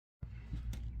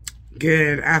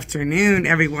Good afternoon,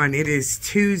 everyone. It is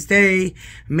Tuesday,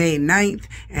 May 9th,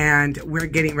 and we're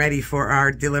getting ready for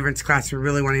our deliverance class. We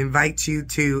really want to invite you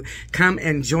to come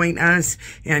and join us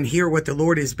and hear what the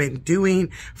Lord has been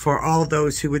doing for all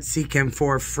those who would seek Him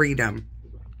for freedom.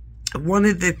 One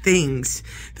of the things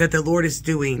that the Lord is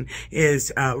doing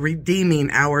is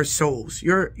redeeming our souls.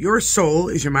 Your soul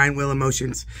is your mind, will,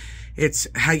 emotions. It's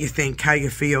how you think, how you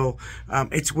feel.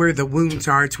 It's where the wounds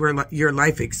are. It's where your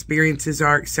life experiences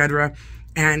are, etc.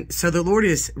 And so the Lord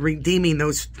is redeeming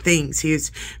those things. He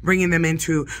is bringing them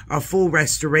into a full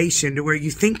restoration to where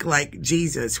you think like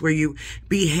Jesus, where you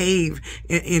behave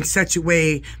in such a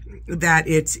way that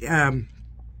it's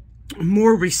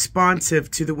more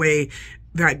responsive to the way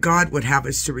that God would have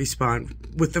us to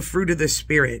respond, with the fruit of the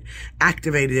Spirit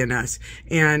activated in us.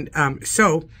 And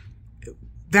so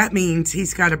that means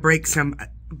He's got to break some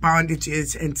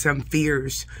bondages and some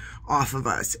fears off of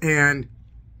us. And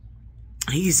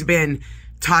He's been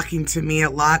talking to me a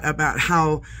lot about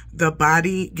how the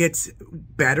body gets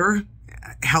better,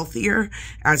 healthier,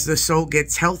 as the soul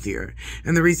gets healthier.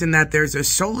 And the reason that there's a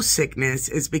soul sickness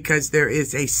is because there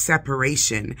is a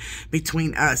separation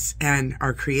between us and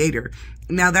our Creator.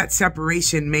 Now, that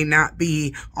separation may not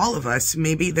be all of us.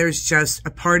 Maybe there's just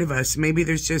a part of us. Maybe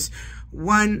there's just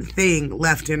one thing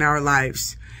left in our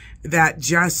lives that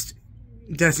just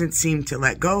doesn't seem to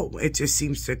let go. It just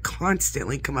seems to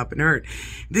constantly come up and hurt.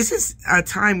 This is a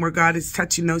time where God is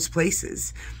touching those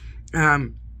places.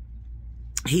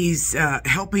 He's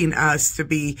helping us to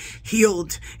be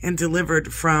healed and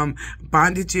delivered from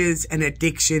bondages and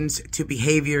addictions to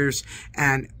behaviors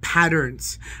and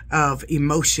patterns of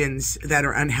emotions that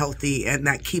are unhealthy and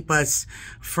that keep us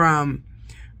from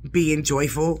being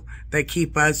joyful, that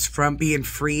keep us from being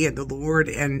free in the Lord,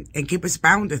 and keep us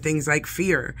bound to things like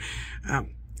fear.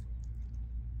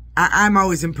 I'm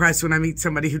always impressed when I meet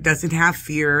somebody who doesn't have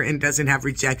fear and doesn't have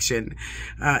rejection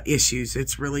issues.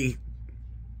 It's really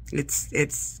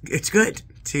it's good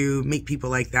to meet people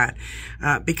like that,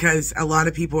 because a lot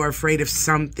of people are afraid of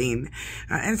something,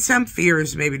 and some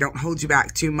fears maybe don't hold you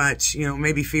back too much. You know,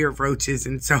 maybe fear of roaches,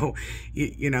 and so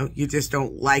you just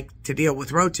don't like to deal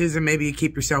with roaches, and maybe you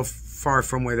keep yourself far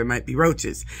from where there might be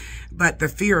roaches. But the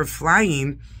fear of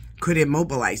flying could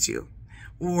immobilize you,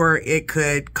 or it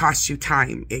could cost you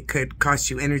time. It could cost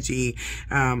you energy.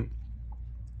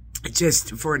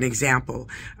 Just for an example,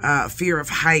 fear of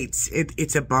heights,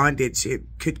 it's a bondage. It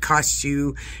could cost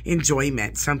you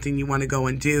enjoyment, something you want to go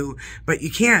and do, but you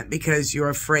can't because you're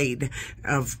afraid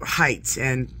of heights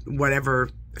and whatever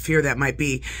fear that might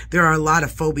be. There are a lot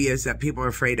of phobias that people are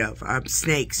afraid of.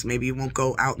 Snakes. Maybe you won't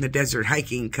go out in the desert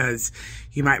hiking because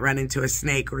you might run into a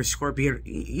snake or a scorpion.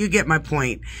 You get my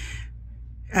point.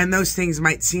 And those things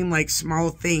might seem like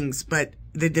small things, but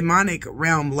the demonic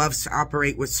realm loves to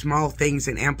operate with small things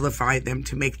and amplify them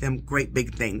to make them great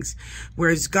big things.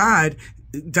 Whereas God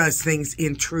does things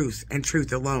in truth and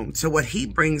truth alone. So what He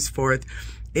brings forth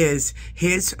is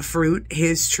His fruit,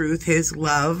 His truth, His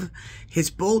love, His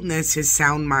boldness, His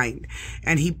sound mind.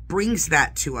 And He brings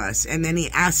that to us. And then He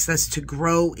asks us to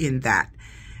grow in that.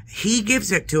 He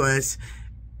gives it to us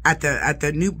at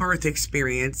the new birth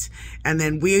experience, and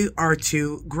then we are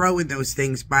to grow in those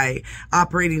things by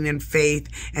operating in faith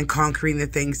and conquering the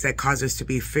things that cause us to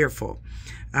be fearful.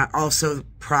 Also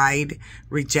pride,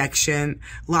 rejection,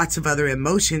 lots of other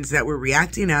emotions that we're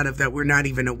reacting out of that we're not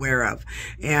even aware of.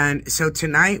 And so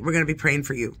tonight we're going to be praying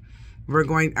for you. I'm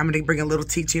going to bring a little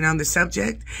teaching on the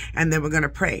subject, and then we're going to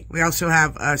pray. We also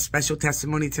have a special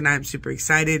testimony tonight. I'm super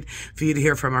excited for you to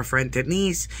hear from our friend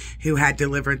Denise, who had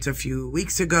deliverance a few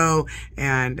weeks ago,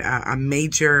 and a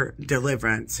major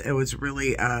deliverance. It was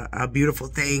really a beautiful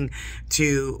thing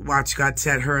to watch God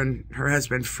set her and her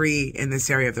husband free in this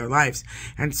area of their lives.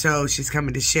 And so she's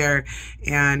coming to share,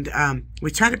 and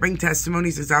we try to bring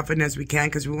testimonies as often as we can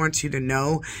because we want you to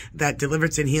know that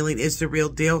deliverance and healing is the real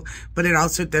deal, but it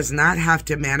also does not have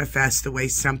to manifest the way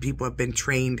some people have been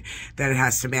trained that it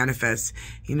has to manifest.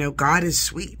 You know, God is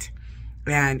sweet.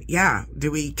 And yeah, do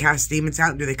we cast demons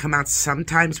out? Do they come out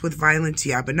sometimes with violence?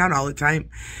 Yeah, but not all the time.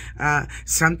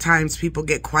 Sometimes people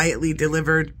get quietly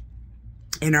delivered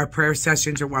in our prayer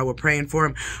sessions or while we're praying for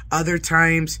them. Other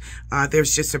times,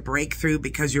 there's just a breakthrough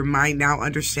because your mind now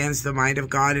understands the mind of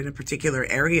God in a particular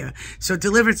area. So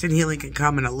deliverance and healing can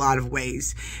come in a lot of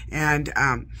ways. And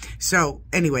so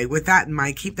anyway, with that in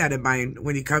mind, keep that in mind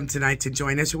when you come tonight to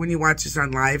join us, or when you watch us on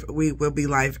live. We will be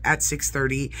live at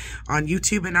 6:30 on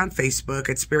YouTube and on Facebook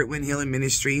at Spirit Wind Healing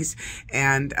Ministries,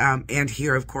 and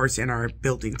here, of course, in our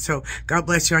building. So God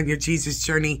bless you on your Jesus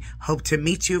journey. Hope to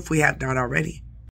meet you if we have not already.